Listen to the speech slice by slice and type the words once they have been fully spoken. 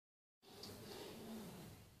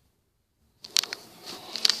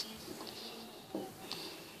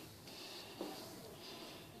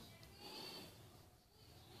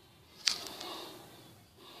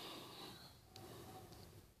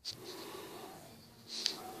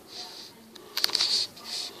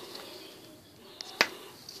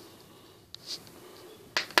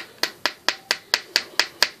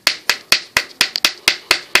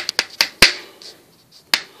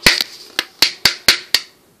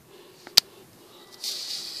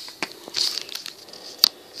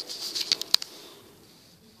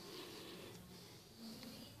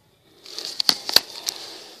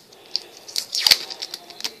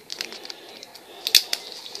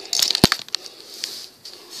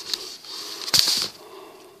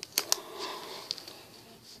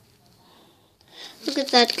at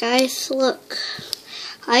that, guys. Look.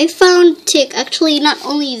 I found tick. Actually, not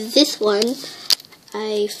only this one.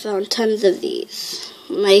 I found tons of these.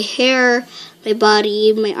 My hair, my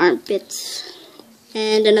body, my armpits,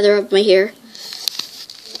 and another of my hair.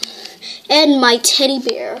 And my teddy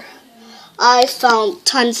bear. I found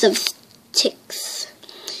tons of ticks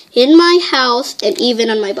in my house and even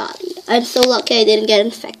on my body. I'm so lucky I didn't get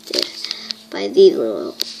infected by these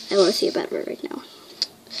little... I want to see a bad word right now.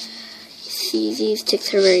 See, these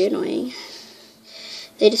ticks are very annoying.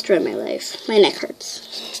 They destroy my life. My neck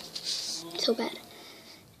hurts. So bad.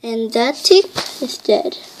 And that tick is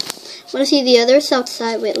dead. Want to see the others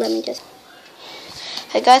outside? Wait, let me just...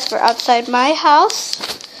 Hey guys, we're outside my house.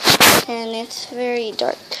 And it's very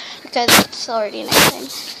dark because it's already nighttime.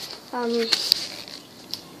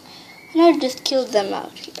 And I just killed them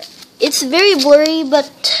out here. It's very blurry,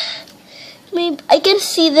 but maybe I can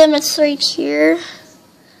see them. It's right here.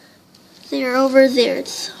 They're over there.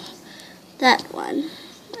 It's that one.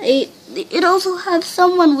 It also has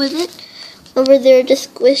someone with it over there.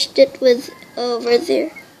 Just squished it with over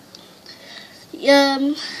there.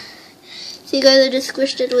 So you guys, I just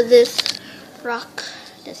squished it with this rock.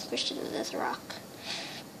 Just squished it with this rock.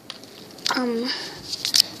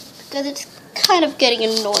 Because it's kind of getting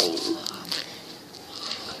annoying.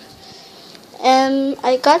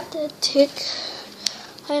 I got the tick,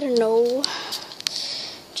 I don't know,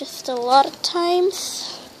 just a lot of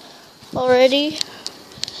times already.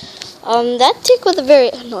 That tick was very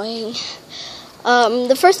annoying.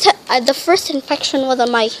 The first infection was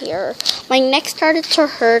on my hair. My neck started to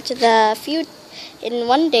hurt. In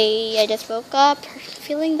one day, I just woke up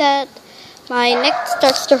feeling that my neck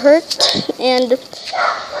starts to hurt, and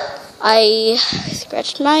I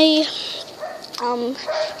scratched my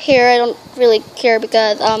hair. I don't really care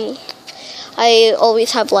because I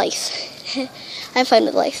always have lice. I'm fine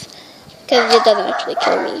with lice because it doesn't actually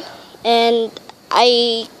kill me. And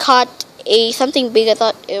I caught something big. I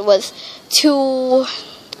thought it was two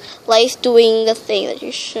lice doing the thing that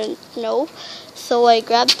you shouldn't know. So I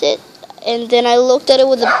grabbed it, and then I looked at it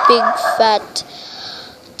with a big fat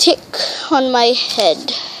tick on my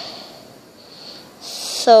head.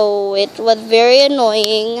 So it was very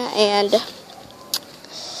annoying, and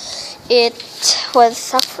it was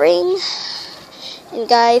suffering. And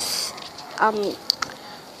guys,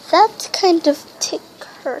 that kind of tick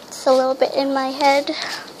hurts a little bit in my head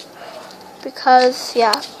because,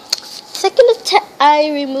 yeah, second attempt I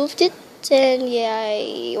removed it, and yeah,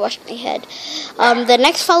 I washed my head. The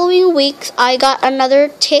next following weeks, I got another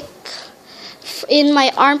tick in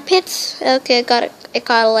my armpits. Okay, I got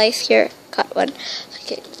a lice here. Got one.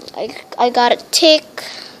 Okay, I got a tick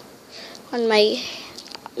on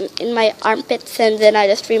in my armpits, and then I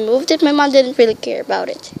just removed it. My mom didn't really care about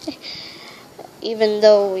it, even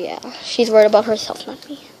though, yeah, she's worried about herself, not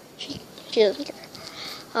me. She doesn't care.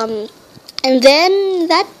 And then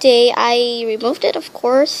that day I removed it, of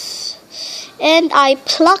course, and I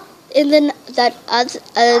plucked. And then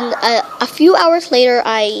a few hours later,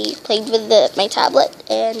 I played with my tablet,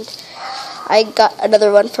 and I got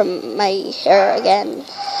another one from my hair again.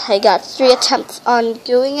 I got 3 attempts on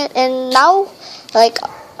doing it, and now, like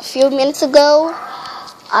a few minutes ago,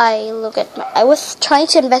 I was trying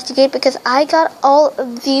to investigate because I got all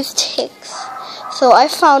of these ticks. So I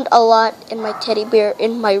found a lot in my teddy bear,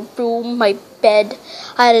 in my room, my bed.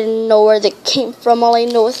 I didn't know where they came from. All I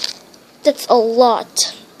know is that's a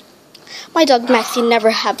lot. My dog Maxie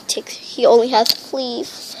never have ticks. He only has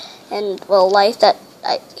fleas and, well, lice that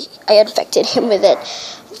I infected him with it.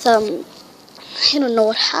 So, I don't know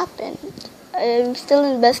what happened. I'm still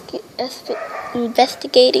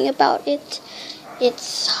investigating about it.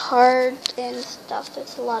 It's hard and stuff.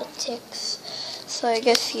 There's a lot of ticks. So I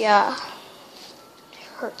guess, yeah, it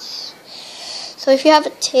hurts. So if you have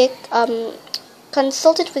a tick,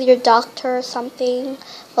 consult it with your doctor or something.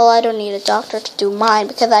 Well, I don't need a doctor to do mine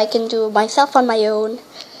because I can do myself on my own.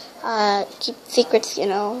 Keep secrets, you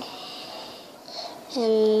know.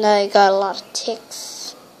 And I got a lot of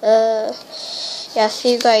ticks. Yeah,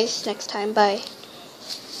 see you guys next time. Bye.